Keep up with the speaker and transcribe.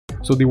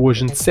So the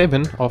version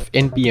 7 of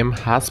npm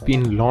has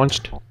been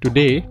launched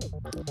today,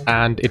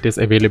 and it is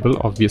available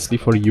obviously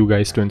for you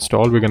guys to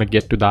install. We're going to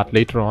get to that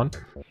later on.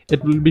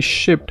 It will be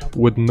shipped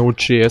with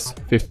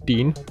node.js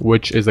 15,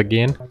 which is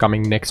again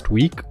coming next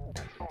week.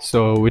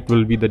 So it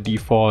will be the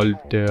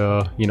default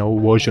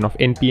version of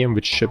npm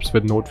which ships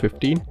with node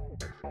 15.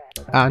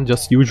 And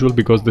just usual,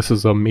 because this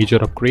is a major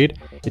upgrade,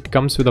 it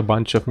comes with a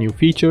bunch of new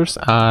features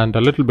and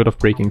a little bit of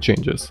breaking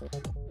changes.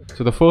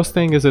 So the first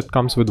thing is it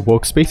comes with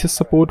Workspaces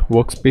support.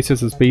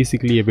 Workspaces is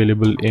basically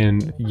available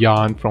in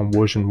Yarn from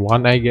version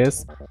 1, I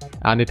guess,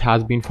 and it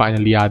has been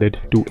finally added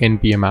to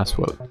npm as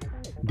well.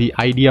 The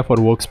idea for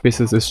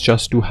Workspaces is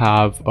just to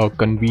have a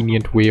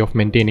convenient way of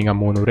maintaining a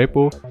mono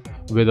repo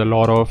with a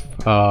lot of,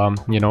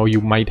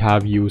 you might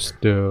have used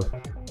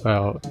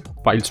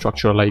file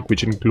structure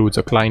which includes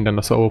a client and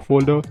a server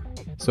folder.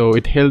 So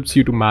it helps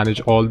you to manage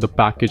all the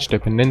package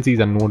dependencies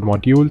and node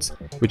modules,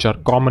 which are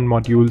common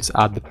modules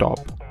at the top.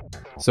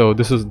 So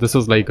this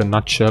is like a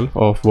nutshell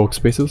of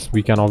Workspaces.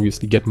 We can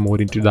obviously get more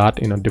into that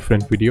in a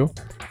different video.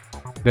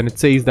 Then it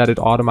says that it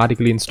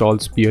automatically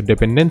installs peer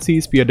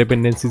dependencies. Peer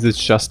dependencies is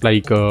just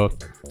like a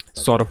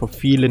sort of a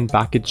fill-in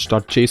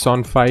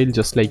package.json file,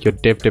 just like your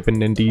dev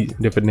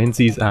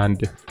dependencies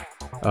and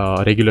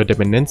regular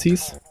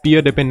dependencies.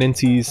 Peer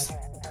dependencies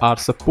are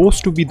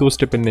supposed to be those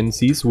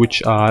dependencies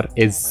which are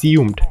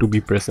assumed to be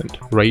present,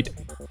 right?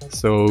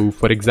 So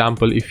for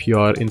example, if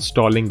you're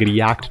installing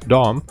React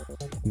DOM,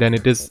 then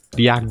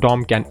React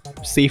DOM can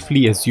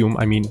safely assume,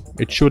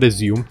 it should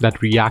assume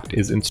that React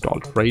is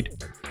installed, right?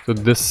 So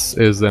this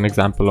is an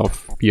example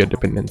of peer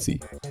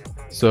dependency.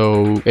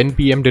 So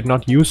npm did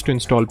not use to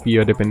install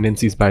peer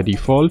dependencies by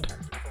default,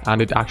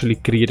 and it actually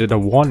created a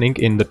warning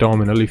in the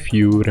terminal if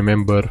you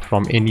remember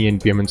from any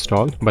npm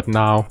install, but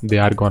now they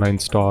are gonna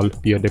install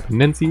peer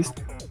dependencies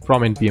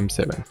from npm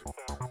 7.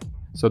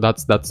 So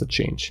that's a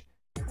change.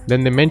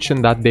 Then they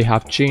mentioned that they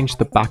have changed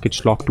the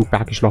package lock to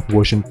package lock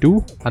version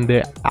 2, and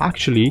they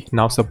actually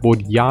now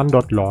support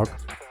yarn.log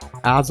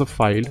as a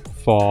file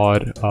for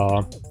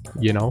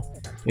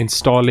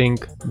installing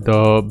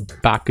the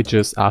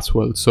packages as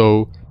well.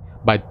 So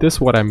by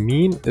this, what I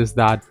mean is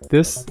that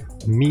this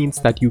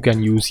means that you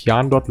can use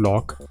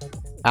yarn.log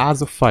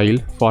as a file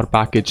for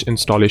package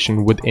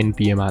installation with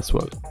npm as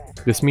well.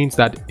 This means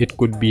that it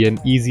could be an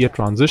easier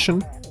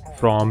transition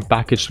from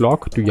package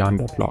log to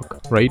yarn.log,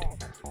 right?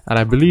 And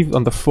I believe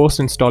on the first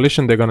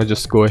installation, they're gonna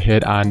just go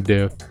ahead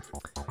and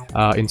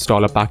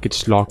install a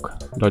package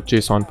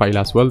log.json file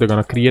as well. They're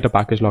gonna create a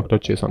package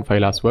log.json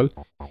file as well.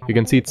 You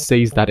can see it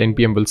says that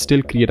npm will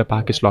still create a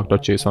package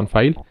log.json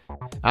file,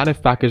 and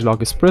if package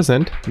log is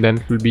present, then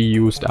it will be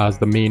used as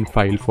the main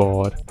file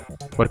for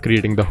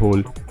creating the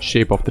whole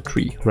shape of the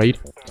tree, right?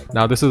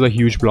 Now this is a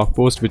huge blog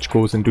post which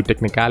goes into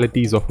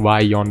technicalities of why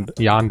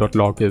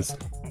yarn.log is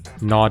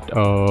not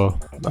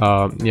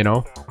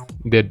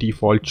their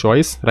default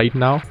choice right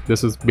now.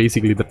 This is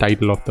basically the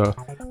title of the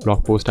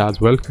blog post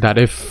as well, that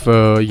if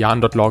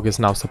yarn.log is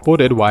now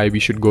supported, why we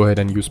should go ahead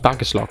and use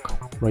package log,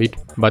 right?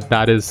 But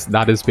that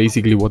is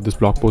basically what this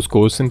blog post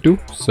goes into,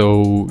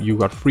 so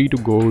you are free to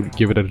go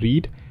give it a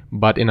read.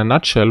 But in a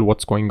nutshell,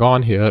 what's going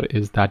on here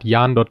is that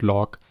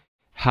yarn.log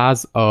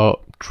has a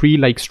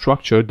tree-like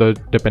structure, the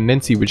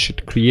dependency which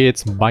it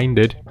creates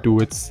binded to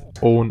its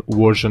own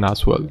version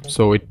as well.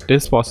 So it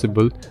is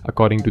possible,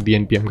 according to the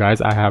npm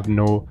guys. I have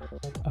no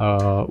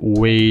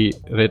way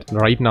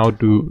right now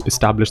to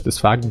establish this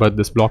fact, but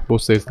this blog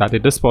post says that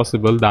it is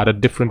possible that a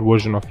different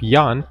version of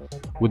yarn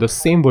with the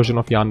same version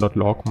of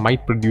yarn.log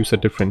might produce a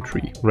different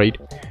tree, right?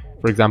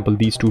 For example,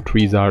 these two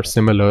trees are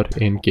similar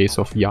in case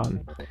of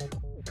yarn.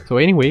 So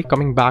anyway,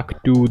 coming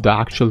back to the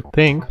actual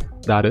thing,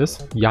 that is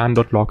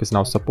yarn.log is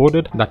now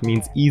supported. That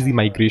means easy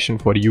migration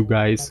for you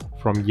guys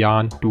from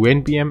yarn to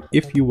npm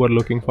if you were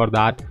looking for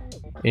that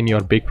in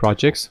your big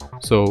projects.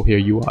 So here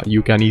you are,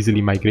 you can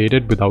easily migrate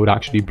it without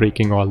actually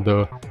breaking all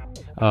the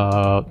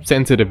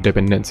sensitive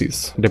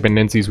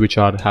dependencies which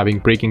are having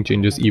breaking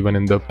changes even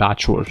in the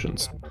patch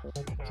versions.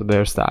 So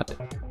there's that.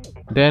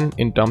 Then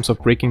in terms of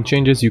breaking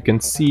changes, you can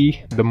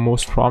see the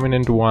most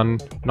prominent one,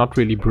 not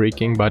really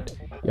breaking, but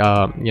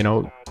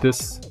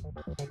this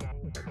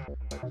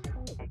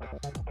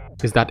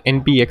is that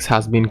npx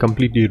has been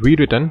completely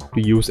rewritten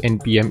to use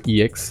npm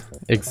ex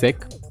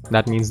exec.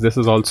 That means this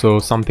is also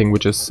something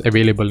which is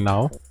available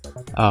now,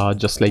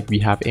 just like we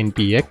have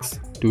npx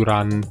to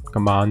run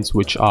commands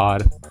which are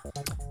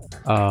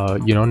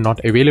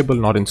not available,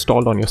 not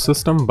installed on your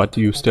system, but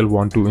you still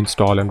want to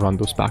install and run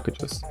those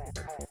packages.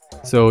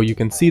 So you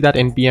can see that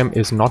npm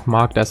is not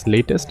marked as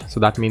latest, so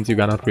that means you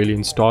cannot really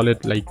install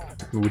it like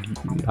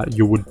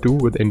you would do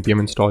with npm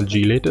install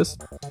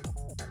glatest.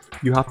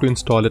 You have to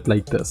install it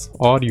like this,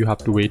 or you have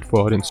to wait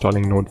for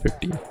installing node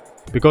 15.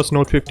 Because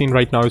node 15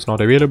 right now is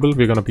not available,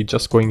 we're gonna be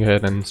just going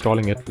ahead and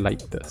installing it like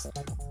this.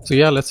 So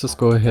yeah, let's just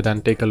go ahead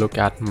and take a look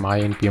at my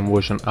npm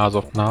version as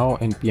of now,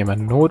 npm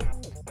and node.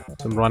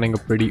 So I'm running a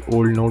pretty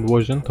old node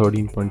version,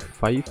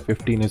 13.5,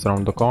 15 is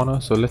around the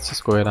corner. So let's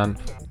just go ahead and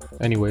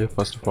anyway,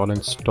 first of all,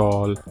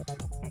 install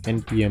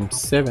npm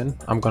 7,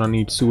 I'm gonna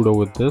need sudo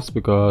with this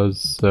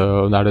because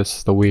that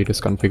is the way it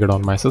is configured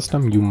on my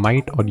system. You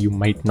might or you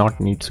might not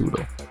need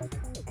sudo,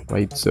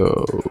 right?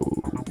 So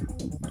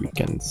you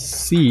can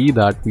see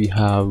that we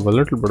have a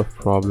little bit of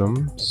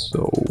problem,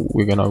 so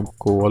we're gonna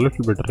go a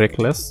little bit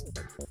reckless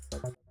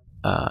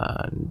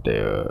and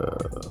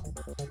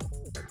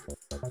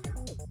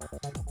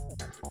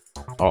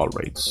all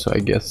right, so I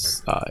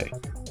guess I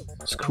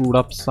screwed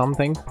up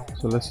something,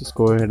 so let's just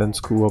go ahead and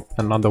screw up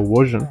another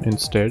version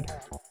instead.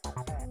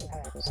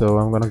 So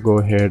I'm gonna go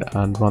ahead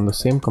and run the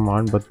same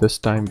command, but this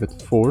time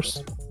with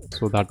force,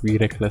 so that we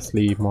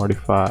recklessly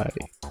modify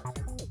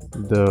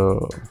the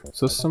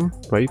system,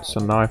 right? So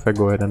now if I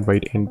go ahead and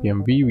write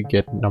npm v, we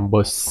get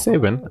number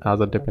 7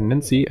 as a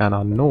dependency, and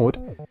our node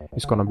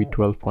is gonna be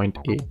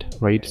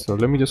 12.8, right? So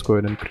let me just go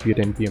ahead and create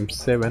npm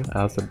 7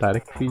 as a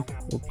directory.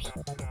 Oops,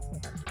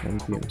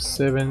 npm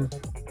 7,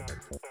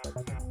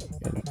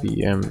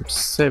 npm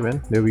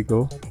 7, there we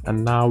go.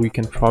 And now we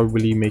can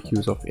probably make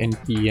use of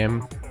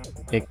npm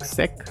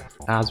exec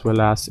as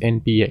well as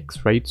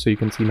npx, right? So you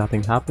can see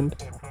nothing happened.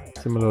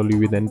 Similarly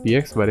with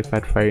npx, but if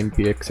I try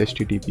npx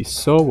http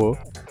server,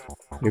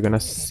 you're gonna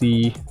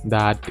see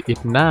that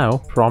it now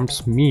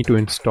prompts me to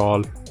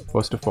install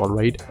first of all,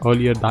 right?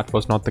 Earlier that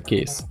was not the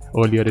case.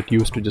 Earlier it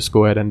used to just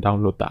go ahead and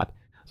download that.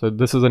 So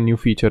this is a new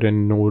feature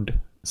in node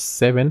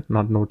 7,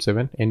 not node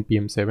 7,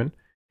 npm 7.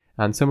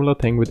 And similar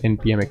thing with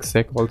npm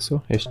exec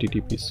also,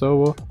 http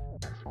server.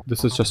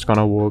 This is just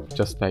gonna work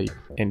just like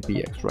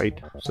npx, right?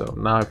 So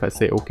now if I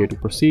say okay to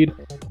proceed,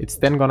 it's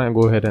then gonna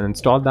go ahead and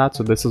install that.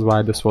 So this is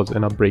why this was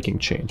in a breaking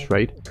change,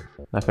 right?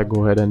 Now if I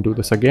go ahead and do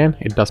this again,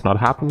 it does not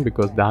happen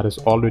because that is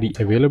already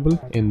available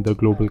in the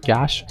global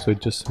cache, so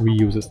it just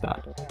reuses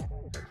that.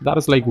 That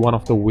is like one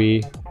of the way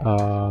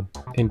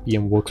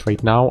npm works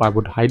right now. I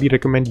would highly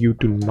recommend you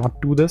to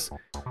not do this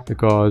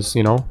because,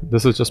 you know,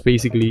 this is just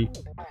basically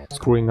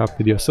screwing up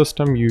with your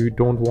system. You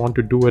don't want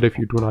to do it if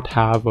you do not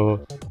have a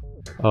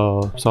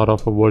sort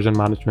of a version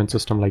management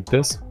system like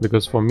this,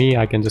 because for me,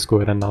 I can just go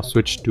ahead and now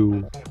switch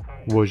to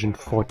version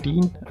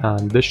 14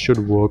 and this should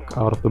work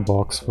out of the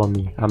box for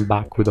me. I'm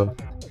back with a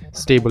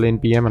stable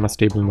npm and a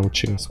stable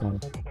node.js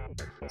one.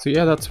 So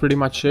yeah, that's pretty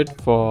much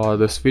it for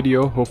this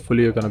video.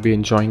 Hopefully you're going to be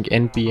enjoying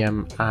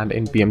npm and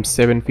npm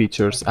 7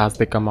 features as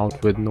they come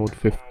out with node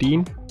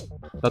 15.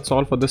 That's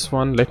all for this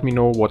one. Let me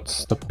know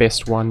what's the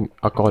best one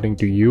according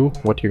to you,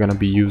 what you're going to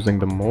be using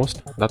the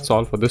most. That's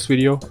all for this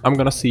video. I'm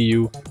going to see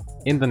you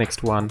in the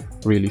next one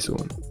really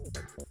soon.